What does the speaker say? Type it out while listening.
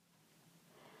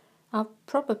I'll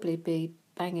probably be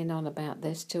banging on about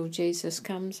this till Jesus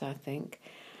comes, I think.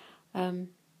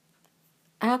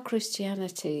 Our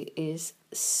Christianity is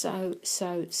so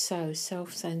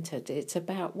self-centered. It's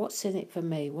about what's in it for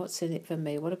me, what's in it for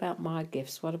me, what about my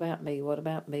gifts, what about me, what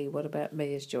about me, what about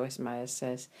me, as Joyce Meyer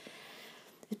says.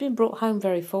 It's been brought home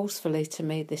very forcefully to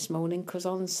me this morning because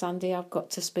on Sunday I've got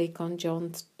to speak on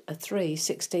John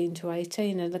 3:16 to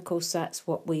 18, and of course that's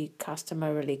what we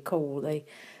customarily call the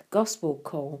gospel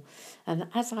call. And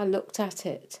as I looked at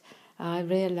it, I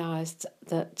realised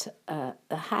that there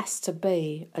has to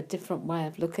be a different way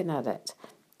of looking at it.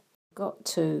 I've got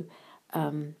to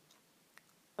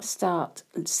start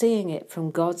seeing it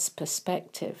from God's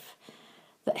perspective,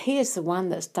 that He is the one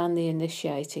that's done the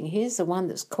initiating. He is the one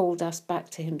that's called us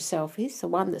back to Himself. He's the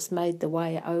one that's made the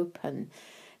way open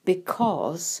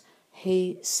because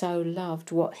He so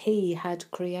loved what He had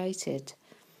created.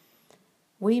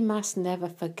 We must never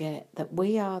forget that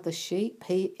we are the sheep,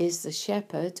 He is the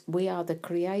shepherd, we are the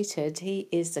created, He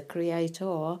is the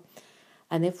creator.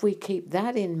 And if we keep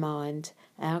that in mind,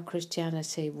 our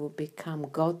Christianity will become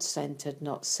God-centered,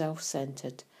 not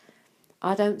self-centered.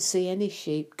 I don't see any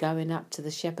sheep going up to the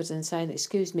shepherd and saying,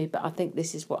 "Excuse me, but I think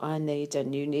this is what I need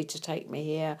and you need to take me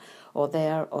here or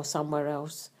there or somewhere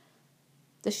else."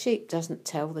 The sheep doesn't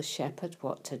tell the shepherd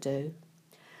what to do.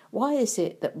 Why is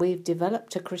it that we've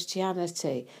developed a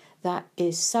Christianity that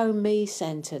is so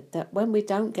me-centered that when we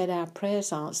don't get our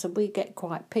prayers answered, we get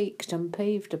quite piqued and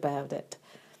peeved about it?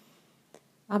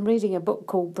 I'm reading a book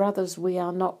called Brothers, We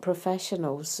Are Not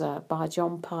Professionals by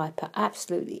John Piper,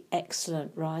 absolutely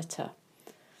excellent writer.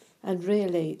 And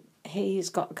really, he's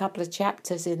got a couple of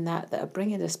chapters in that are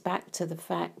bringing us back to the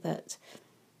fact that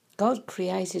God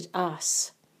created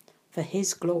us for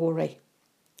His glory.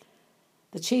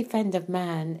 The chief end of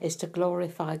man is to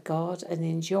glorify God and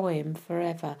enjoy Him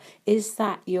forever. Is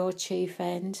that your chief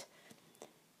end?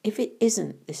 If it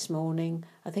isn't this morning,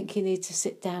 I think you need to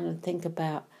sit down and think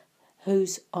about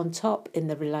who's on top in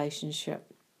the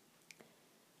relationship.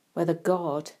 Whether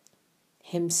God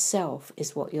Himself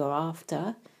is what you're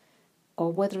after,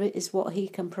 or whether it is what He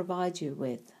can provide you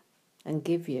with and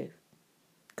give you.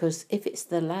 Because if it's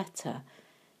the latter,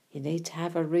 you need to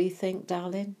have a rethink,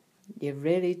 darling. You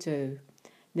really do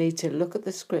need to look at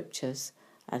the scriptures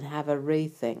and have a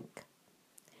rethink.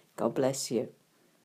 God bless you.